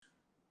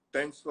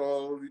Thanks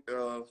all.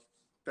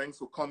 Thanks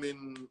for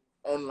coming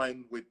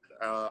online with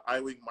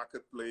iWing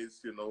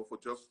Marketplace. For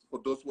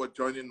those who are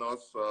joining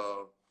us,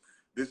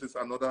 this is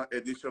another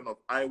edition of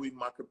iWing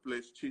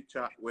Marketplace Chit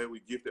Chat, where we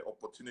give the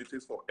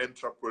opportunities for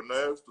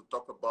entrepreneurs to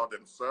talk about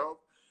themselves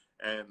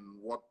and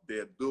what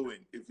they're doing.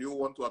 If you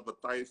want to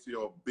advertise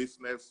your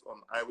business on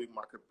iWing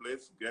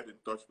Marketplace, get in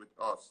touch with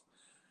us.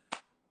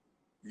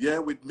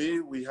 Here with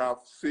me, we have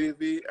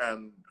Sylvie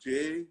and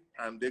Jay,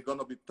 and they're going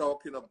to be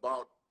talking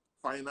about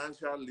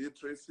financial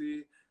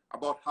literacy,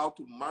 about how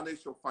to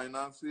manage your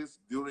finances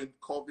during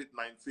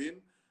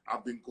COVID-19.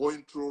 I've been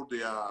going through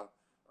their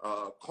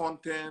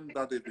content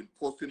that they've been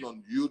posting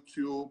on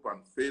YouTube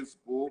and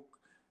Facebook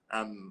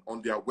and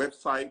on their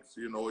websites.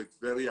 It's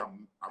very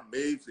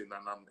amazing,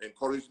 and I'm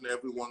encouraging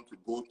everyone to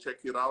go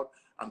check it out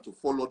and to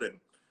follow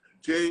them.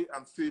 Jay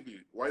and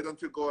Sylvie, why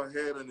don't you go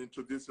ahead and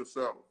introduce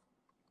yourself?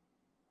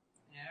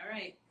 All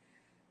right.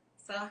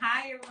 So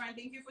hi, everyone.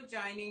 Thank you for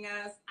joining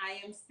us. I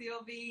am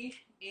Sylvie,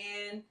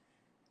 and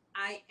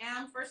I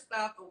am, first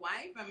off, a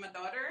wife. I'm a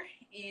daughter,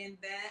 and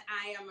then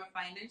I am a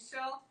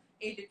financial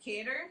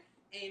educator,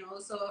 and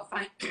also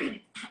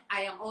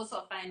I am also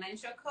a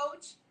financial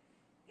coach,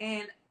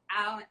 and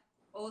I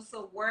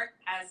also work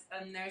as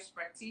a nurse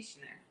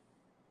practitioner.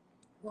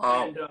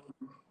 Wow. And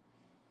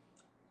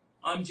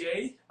I'm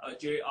Jay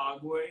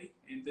Agwe,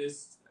 and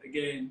this,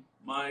 again,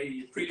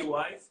 my pretty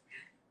wife.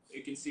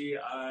 You can see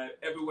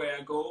everywhere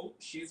I go,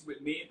 she's with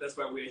me. That's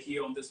why we're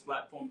here on this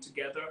platform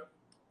together.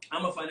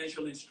 I'm a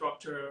financial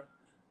instructor.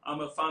 I'm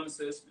a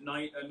pharmacist,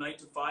 9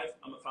 to 5.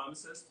 I'm a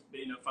pharmacist,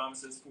 been a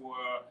pharmacist for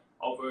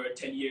over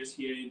 10 years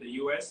here in the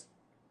US.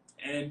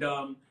 And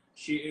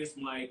she is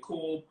my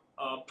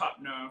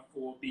co-partner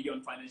for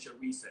Beyond Financial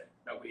Reset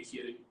that we're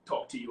here to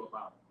talk to you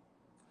about.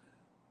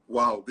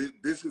 Wow,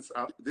 this is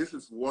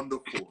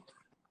wonderful.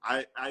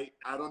 I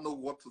don't know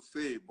what to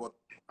say, but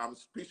I'm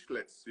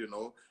speechless,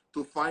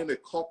 to find a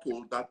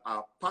couple that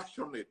are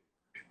passionate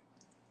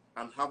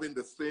and having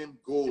the same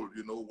goal,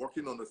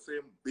 working on the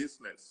same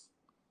business.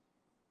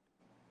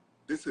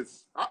 This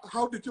is,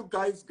 how did you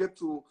guys get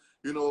to,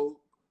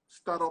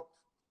 start up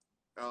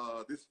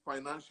this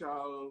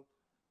financial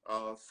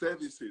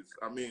services?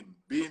 I mean,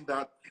 being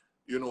that,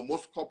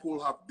 most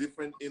couples have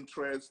different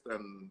interests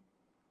and,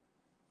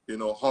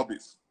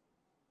 hobbies.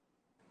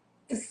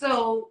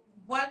 So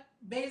what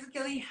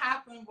basically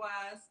happened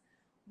was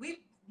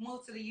we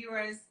moved to the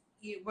U.S.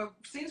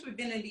 Since we've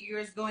been in the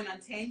U.S. going on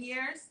 10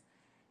 years,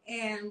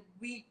 and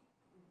we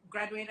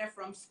graduated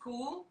from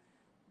school,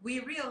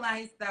 we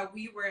realized that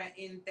we were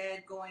in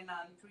debt going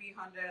on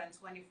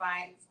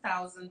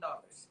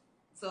 $325,000.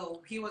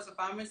 So he was a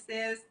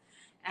pharmacist,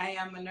 I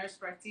am a nurse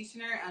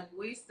practitioner, and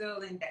we're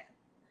still in debt.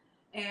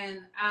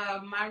 And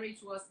our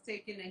marriage was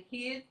taking a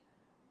hit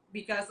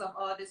because of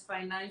all this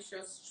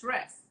financial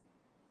stress.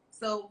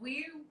 So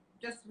we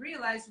just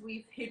realized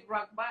we've hit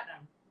rock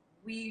bottom.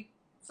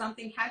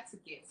 Something had to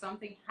give,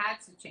 something had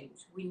to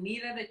change. We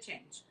needed a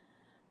change.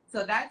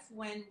 So that's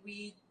when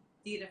we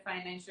did a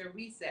financial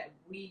reset.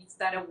 We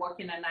started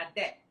working on our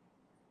debt.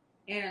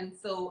 And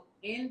so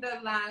in the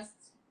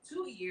last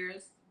 2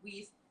 years,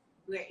 we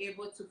were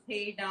able to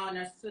pay down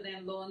our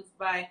student loans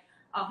by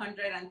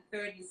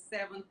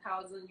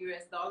 $137,000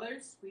 US.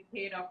 We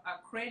paid off our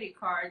credit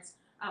cards,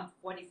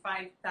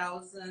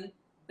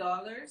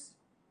 $45,000.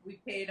 We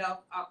paid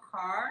off our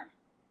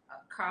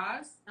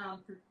cars,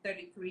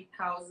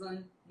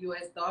 $33,000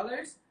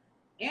 US.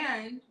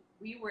 And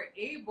we were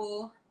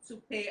able to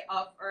pay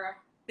off our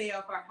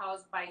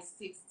house by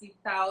 60%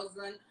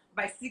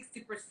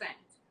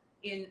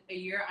 in a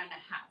year and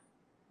a half.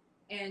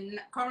 And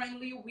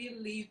currently we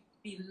live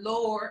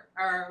below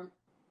our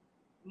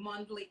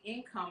monthly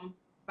income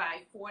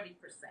by 40%.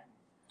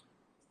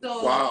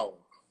 So wow.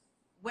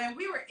 When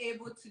we were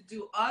able to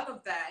do all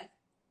of that,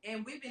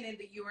 and we've been in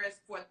the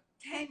US for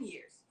 10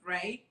 years,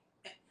 right?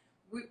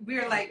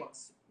 We're like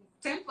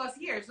 10 plus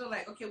years. So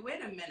like, okay,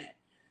 wait a minute.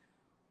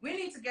 We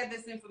need to get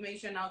this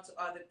information out to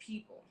other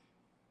people.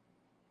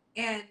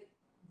 And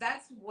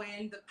that's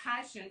when the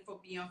passion for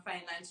Beyond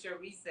Financial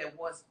Reset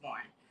was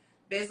born.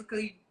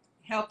 Basically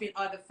helping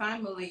other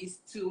families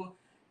to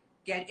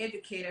get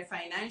educated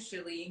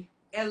financially,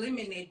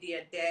 eliminate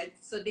their debt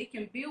so they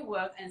can build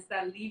wealth and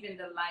start living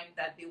the life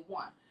that they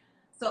want.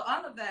 So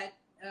all of that,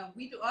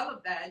 we do all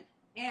of that,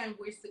 and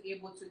we're still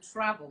able to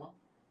travel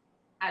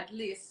at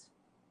least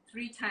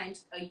 3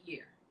 times a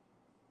year.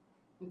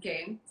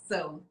 Okay,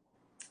 so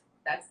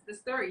that's the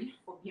story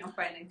for Beyond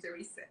Financial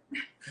Reset.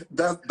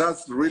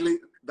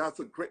 That's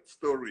a great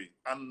story.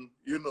 And,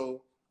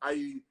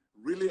 I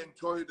really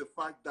enjoy the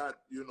fact that,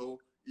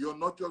 you're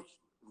not just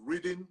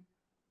reading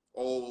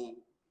or,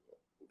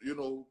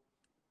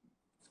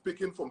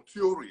 speaking from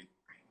theory.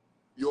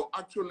 You're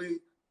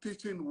actually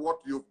teaching what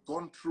you've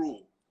gone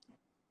through,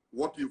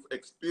 what you've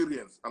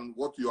experienced, and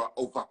what you are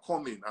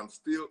overcoming and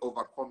still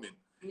overcoming.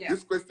 Yeah.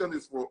 This question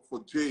is for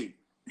Jay.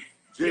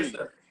 Jay, yes,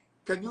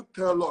 can you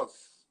tell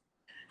us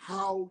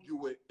how you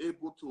were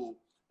able to,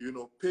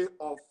 pay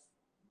off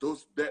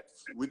those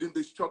debts within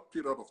this short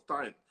period of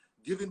time?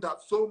 given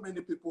that so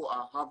many people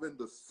are having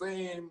the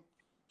same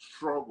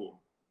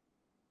struggle?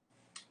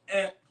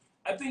 And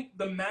I think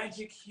the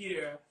magic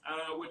here,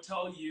 I would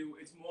tell you,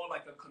 it's more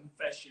like a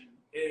confession,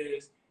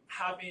 is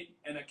having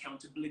an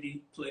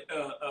accountability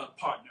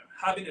partner,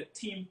 having a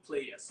team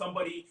player,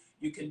 somebody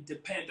you can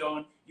depend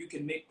on, you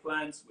can make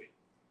plans with,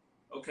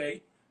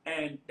 okay?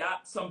 And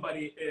that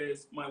somebody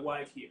is my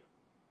wife here.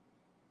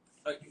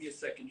 Give me a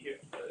second here.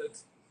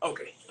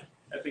 Okay,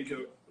 I think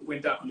it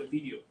went out on the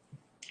video.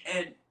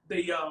 And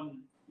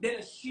then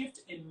a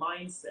shift in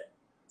mindset.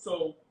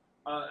 So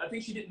I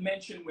think she did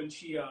mention when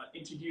she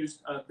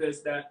introduced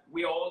this that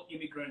we're all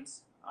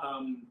immigrants.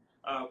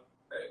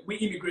 We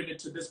immigrated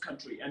to this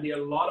country, and there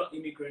are a lot of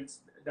immigrants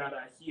that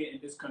are here in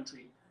this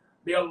country.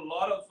 There are a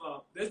lot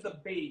of there's the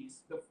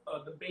base, the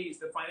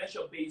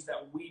financial base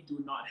that we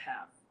do not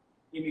have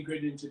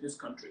immigrated into this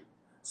country.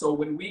 So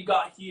when we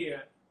got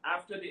here,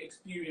 after the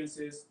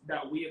experiences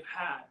that we have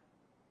had,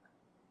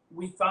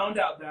 we found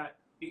out that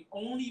the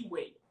only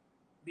way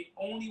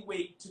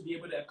to be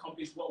able to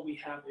accomplish what we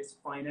have is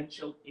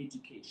financial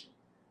education.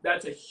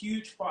 That's a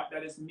huge part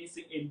that is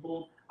missing in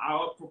both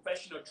our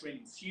professional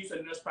trainings. She's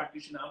a nurse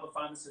practitioner, I'm a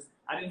pharmacist.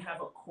 I didn't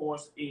have a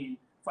course in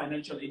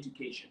financial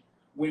education.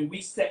 When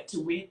we set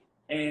to it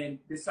and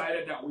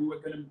decided that we were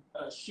going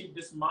to shift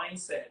this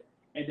mindset,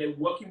 and then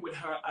working with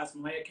her as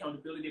my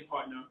accountability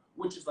partner,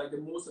 which is like the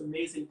most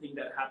amazing thing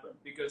that happened.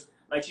 Because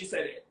like she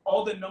said,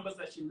 all the numbers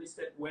that she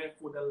listed were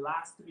for the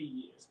last 3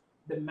 years.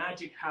 The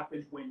magic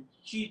happened when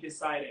she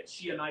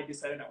and I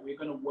decided that we're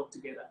going to work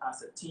together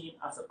as a team,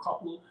 as a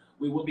couple.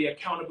 We will be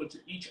accountable to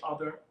each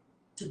other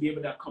to be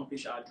able to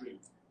accomplish our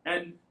dreams.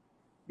 And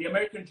the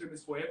American dream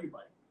is for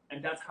everybody.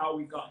 And that's how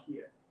we got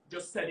here.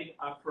 Just setting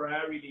our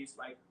priorities,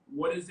 like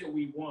what is it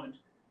we want?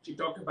 She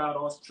talked about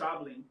us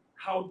traveling.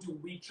 How do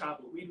we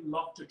travel? We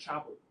love to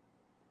travel.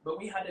 But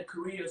we had the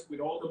careers with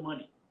all the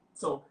money.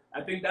 So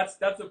I think that's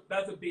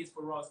a base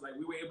for us. Like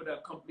we were able to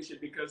accomplish it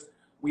because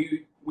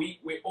we're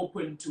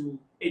open to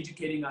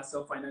educating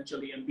ourselves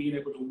financially and being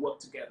able to work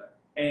together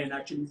and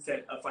actually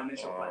set a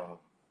financial plan.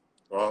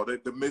 Well,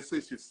 the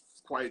message is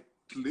quite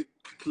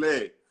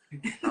clear.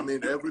 I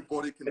mean,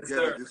 everybody can get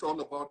it. It's all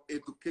about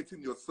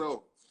educating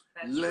yourself,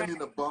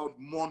 learning about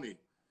money.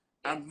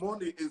 And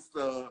money is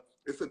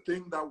it's a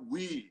thing that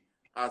we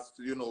as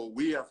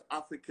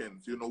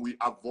Africans, we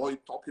avoid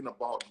talking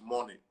about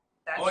money.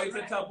 It's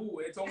a taboo.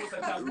 It's almost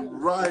a taboo.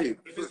 Right.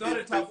 If it's not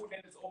a taboo,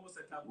 then it's almost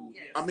a taboo.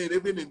 Yes. I mean,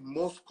 even in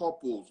most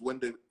couples, when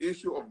the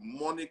issue of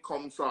money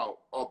comes up,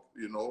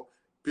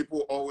 people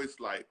always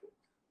like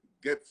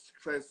get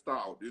stressed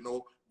out,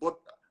 But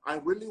I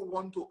really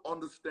want to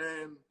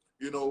understand,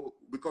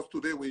 because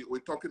today we're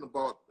talking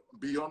about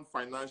beyond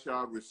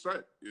financial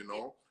research,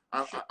 Sure.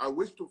 I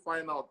wish to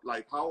find out,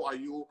 like, how are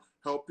you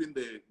helping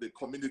the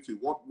community?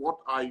 What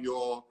are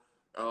your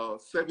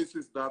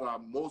services that are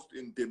most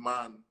in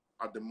demand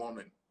at the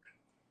moment?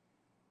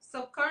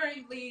 So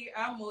currently,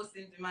 our most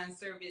in-demand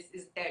service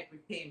is debt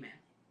repayment.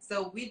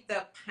 So with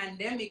the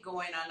pandemic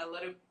going on,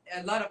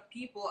 a lot of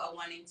people are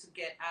wanting to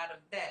get out of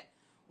debt,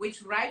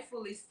 which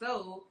rightfully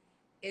so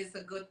is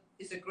a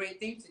great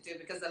thing to do,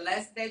 because the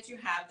less debt you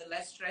have, the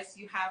less stress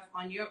you have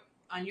on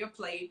your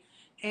plate,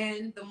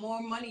 and the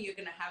more money you're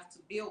going to have to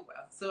deal with.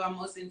 So our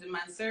most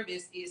in-demand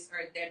service is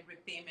our debt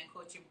repayment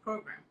coaching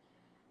program.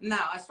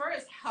 Now, as far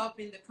as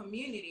helping the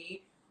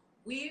community,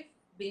 we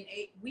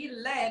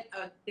led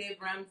a Dave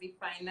Ramsey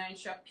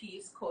financial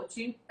peace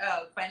coaching,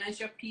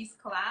 financial peace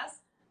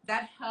class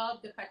that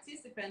helped the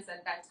participants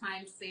at that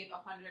time save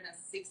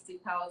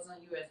 $160,000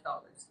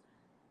 US.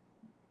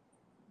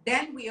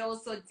 Then we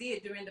also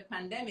did, during the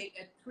pandemic,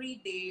 a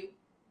 3-day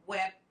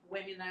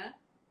webinar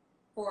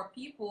for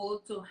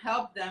people to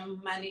help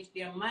them manage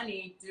their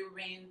money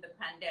during the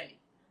pandemic.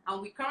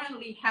 And we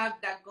currently have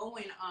that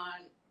going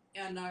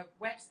on our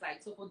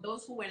website. So for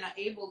those who were not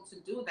able to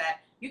do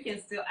that, you can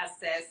still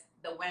access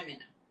the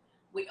webinar.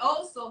 We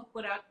also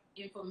put out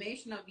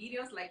informational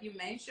videos, like you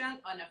mentioned,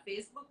 on a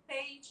Facebook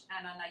page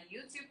and on a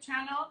YouTube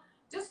channel,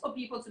 just for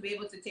people to be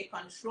able to take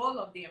control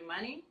of their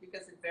money,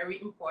 because it's very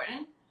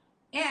important.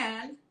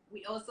 And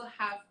we also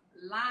have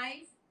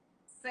live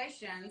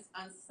sessions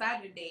on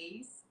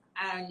Saturdays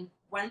at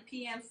 1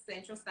 p.m.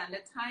 Central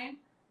Standard Time,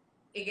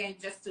 again,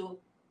 just to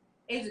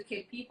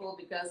educate people,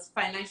 because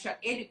financial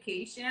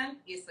education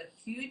is a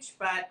huge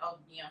part of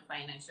Beyond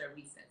Financial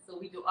Reset. So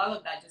we do all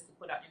of that just to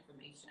put out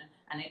information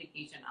and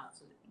education out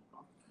to the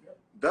people.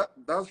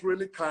 That's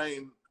really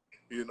kind,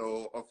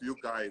 of you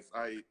guys.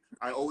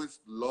 I always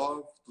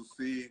love to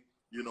see,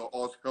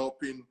 us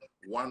helping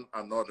one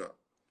another.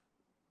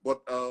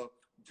 But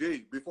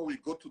Jay, before we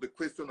go to the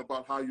question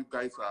about how you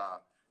guys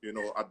are,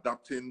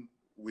 adapting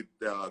with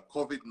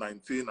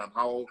COVID-19 and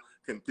how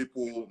can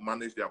people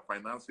manage their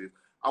finances,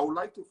 I would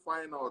like to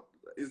find out,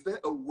 is there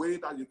a way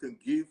that you can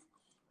give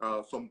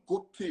some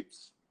good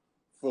tips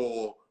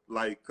for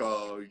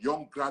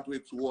young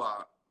graduates who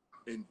are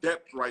in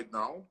debt right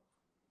now,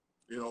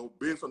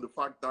 based on the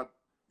fact that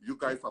you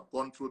guys have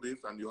gone through this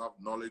and you have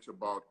knowledge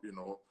about,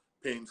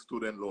 paying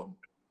student loan?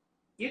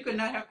 You could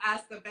not have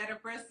asked a better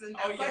person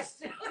that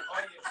question.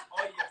 Yes.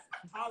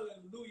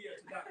 hallelujah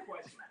to that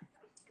question.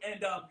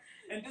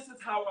 And this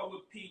is how I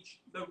would pitch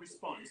the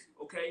response,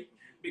 okay?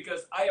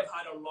 Because I have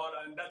had a lot,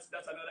 and that's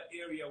another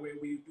area where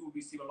we do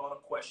receive a lot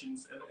of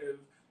questions,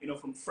 you know,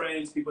 from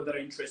friends, people that are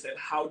interested.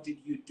 How did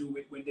you do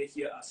it when they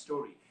hear our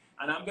story?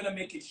 And I'm gonna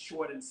make it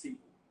short and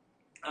simple,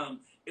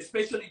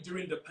 especially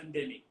during the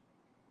pandemic,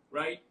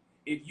 right?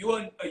 If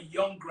you're a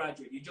young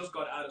graduate, you just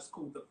got out of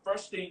school, the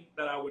first thing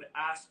that I would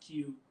ask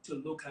you to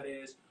look at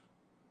is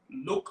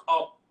look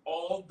up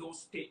all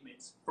those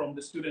statements from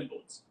the student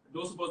loans.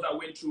 Those of us that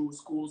went through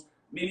schools,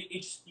 maybe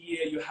each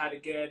year you had to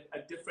get a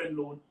different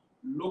loan.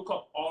 Look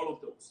up all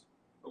of those,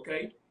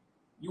 okay?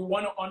 You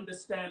want to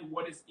understand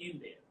what is in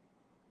there.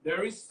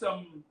 There is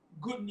some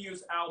good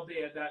news out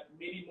there that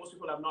maybe most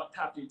people have not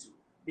tapped into.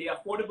 The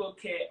Affordable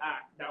Care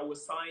Act that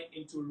was signed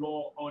into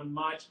law on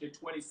March the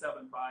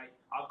 27th by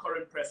our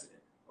current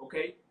president,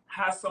 okay,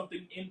 has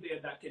something in there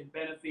that can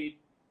benefit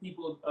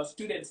people,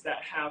 students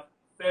that have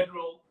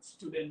federal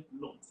student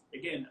loans.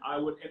 Again, I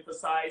would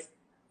emphasize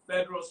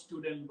federal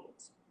student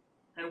loans.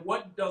 And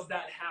what does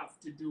that have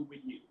to do with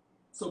you?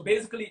 So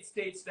basically it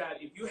states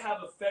that if you have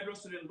a federal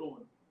student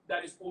loan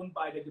that is owned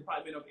by the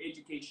Department of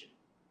Education,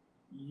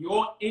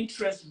 your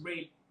interest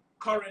rate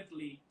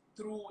currently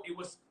through, it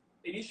was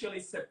initially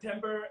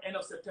September, end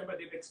of September,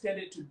 they've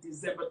extended to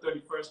December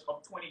 31st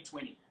of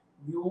 2020.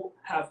 You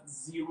have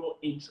 0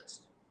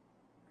 interest.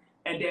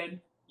 And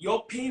then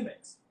your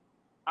payments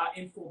are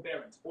in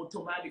forbearance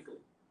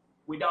automatically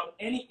without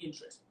any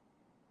interest.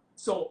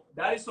 So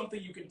that is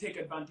something you can take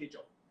advantage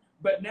of.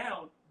 But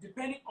now,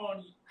 depending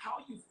on how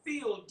you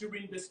feel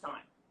during this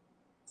time,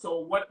 so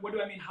what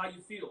do I mean how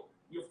you feel?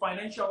 Your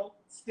financial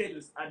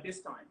status at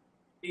this time.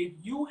 If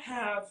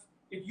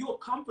you're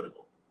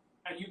comfortable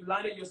and you've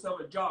landed yourself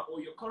a job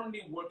or you're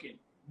currently working,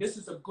 this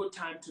is a good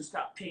time to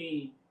start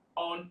paying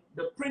on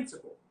the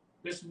principal.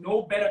 There's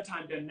no better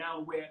time than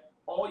now where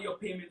all your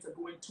payments are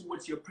going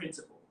towards your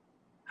principal.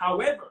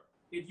 However,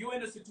 if you're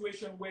in a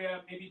situation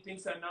where maybe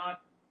things are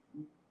not,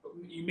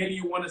 maybe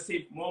you want to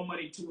save more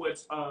money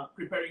towards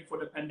preparing for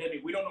the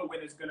pandemic. We don't know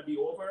when it's going to be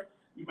over.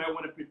 You might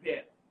want to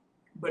prepare.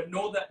 But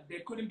know that there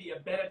couldn't be a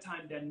better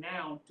time than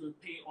now to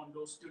pay on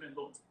those student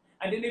loans.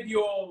 And then if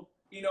you're,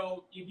 you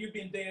know, if you've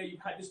been there, you've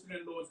had the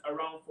student loans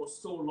around for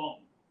so long,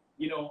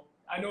 you know,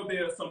 I know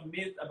there are some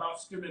myths about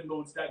student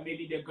loans that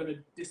maybe they're going to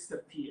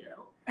disappear.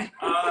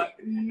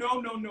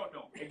 No.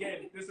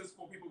 Again, this is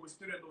for people with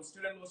student loans.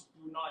 Student loans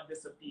do not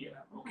disappear,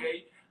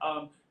 okay?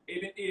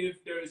 Even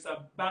if there is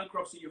a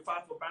bankruptcy, you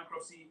file for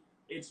bankruptcy,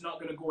 it's not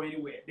going to go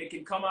anywhere. They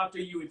can come after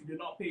you if you do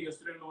not pay your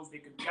student loans. They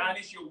can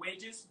garnish your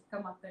wages.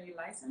 Come after your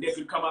license. They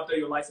could come after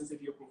your license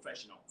if you're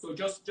professional. So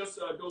just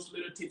those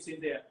little tips in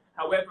there.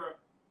 However,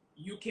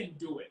 you can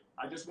do it.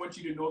 I just want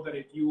you to know that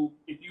if you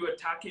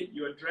attack it,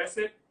 you address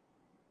it,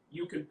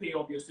 you can pay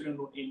off your student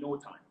loan in no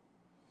time.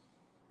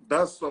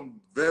 That's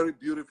some very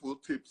beautiful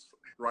tips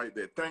right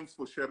there. Thanks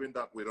for sharing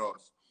that with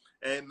us.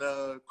 And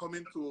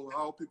coming to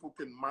how people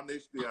can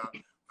manage their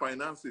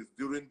finances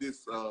during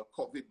this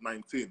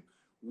COVID-19,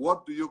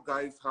 what do you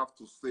guys have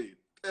to say?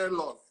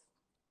 Tell us.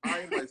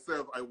 I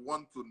myself, I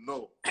want to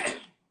know.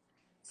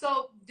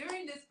 So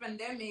during this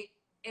pandemic,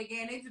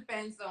 again, it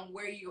depends on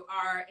where you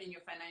are in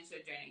your financial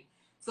journey.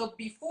 So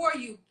before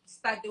you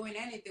start doing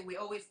anything, we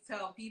always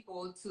tell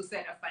people to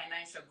set a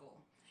financial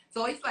goal.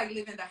 So it's like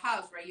leaving the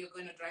house, right? You're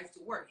going to drive to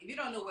work. If you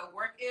don't know where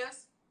work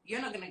is, you're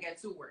not going to get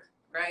to work,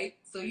 right?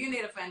 So you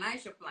need a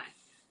financial plan.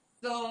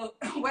 So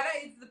whether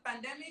it's the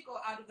pandemic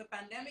or out of the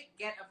pandemic,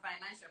 get a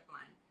financial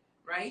plan,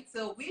 right?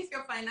 So with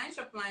your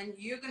financial plan,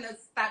 you're going to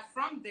start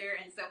from there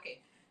and say, okay,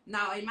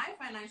 now in my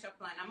financial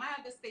plan, am I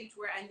at the stage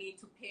where I need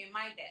to pay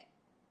my debt?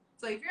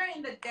 So if you're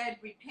in the debt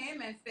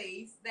repayment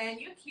phase, then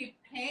you keep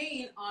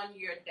paying on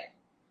your debt.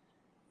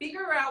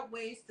 Figure out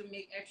ways to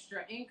make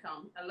extra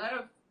income. A lot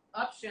of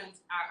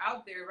options are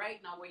out there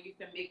right now where you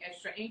can make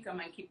extra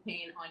income and keep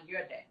paying on your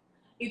debt.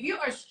 If you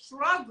are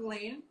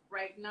struggling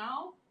right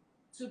now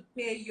to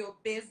pay your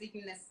basic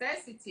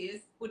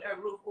necessities, put a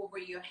roof over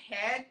your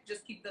head,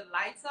 just keep the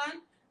lights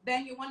on,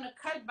 then you want to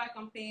cut back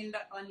on paying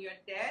on your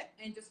debt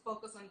and just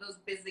focus on those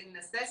basic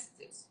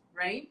necessities,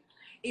 right?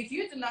 If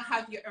you do not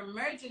have your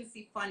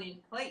emergency fund in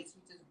place,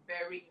 which is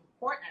very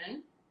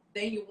important,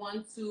 then you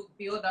want to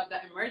build up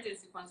that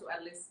emergency fund to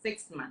at least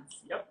 6 months.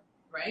 Yep.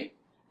 Right?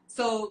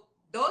 So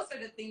those are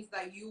the things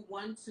that you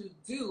want to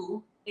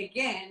do,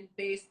 again,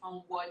 based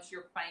on what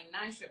your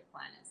financial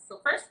plan is.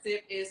 So first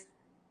tip is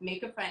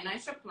make a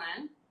financial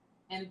plan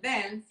and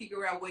then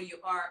figure out where you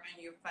are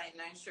on your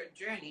financial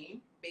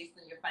journey based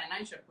on your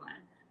financial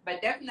plan.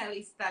 But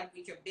definitely start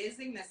with your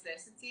basic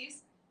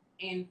necessities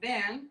and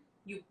then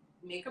you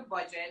make a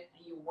budget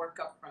and you work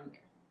up from there.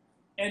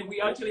 And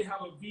we actually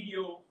have a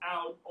video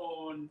out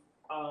on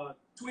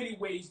 20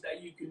 ways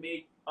that you can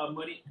make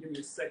money. Give me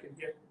a second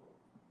here.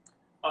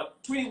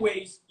 20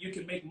 ways you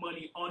can make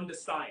money on the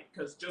side,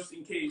 because just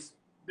in case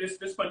this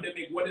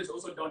pandemic, what it's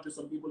also done to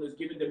some people is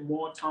giving them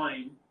more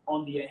time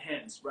on their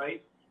hands,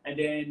 right? And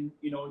then,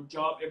 you know,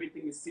 job,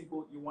 everything is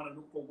simple. You want to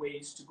look for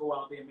ways to go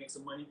out there and make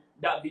some money.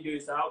 That video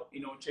is out.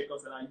 You know, check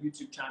us on our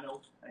YouTube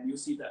channel and you'll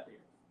see that there.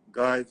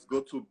 Guys,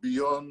 go to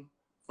Beyond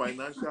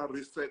Financial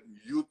Reset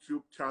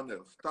YouTube channel.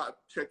 Start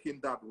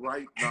checking that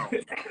right now.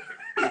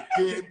 The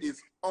game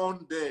is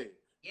on there.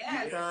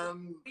 Yes.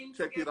 You can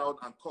check it out,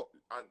 and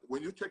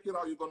when you check it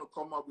out, you're going to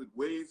come up with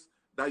ways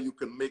that you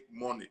can make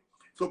money.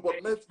 So, but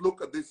let's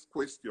look at this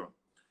question.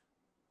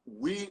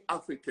 We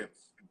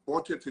Africans,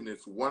 budgeting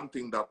is one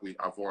thing that we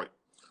avoid.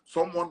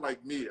 Someone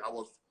like me, I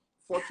was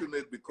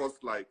fortunate because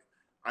like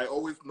I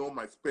always know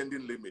my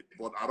spending limit,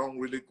 but I don't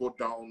really go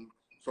down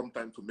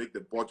sometimes to make the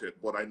budget.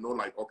 But I know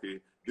like, okay,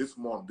 this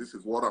month, this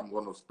is what I'm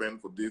going to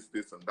spend for this,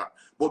 this, and that.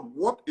 But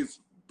what is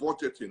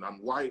budgeting and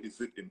why is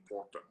it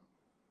important?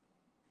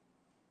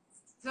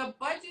 So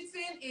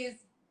budgeting is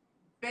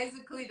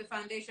basically the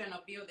foundation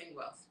of building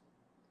wealth.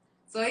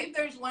 So if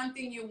there's one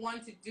thing you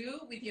want to do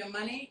with your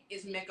money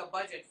is make a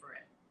budget for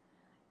it.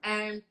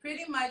 And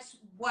pretty much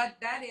what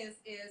that is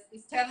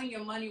telling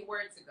your money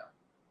where to go.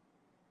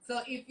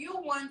 So if you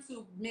want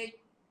to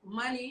make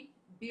money,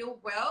 build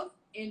wealth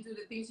into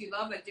the things you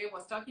love, like Jay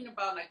was talking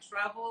about, like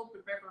travel,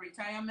 prepare for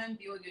retirement,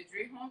 build your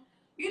dream home,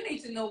 you need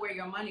to know where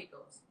your money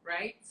goes,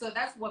 right? So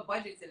that's what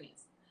budgeting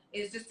is.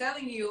 It's just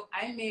telling you,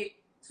 I made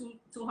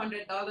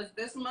 $200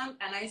 this month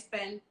and I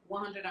spend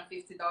 $150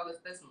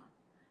 this month.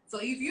 So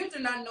if you do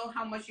not know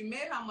how much you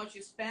made, how much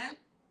you spent,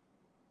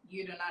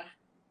 you do not,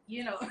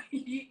 you know,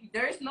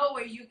 there's no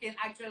way you can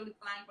actually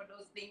plan for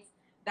those things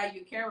that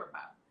you care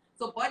about.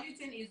 So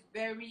budgeting is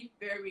very,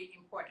 very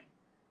important.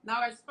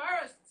 Now, as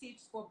far as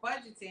tips for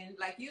budgeting,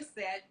 like you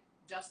said,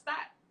 just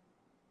start.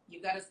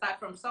 You got to start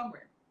from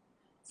somewhere.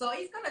 So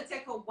it's going to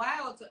take a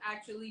while to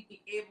actually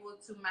be able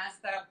to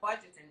master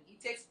budgeting.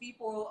 It takes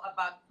people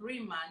about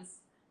 3 months,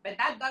 but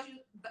that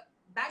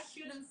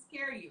shouldn't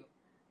scare you,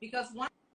 because once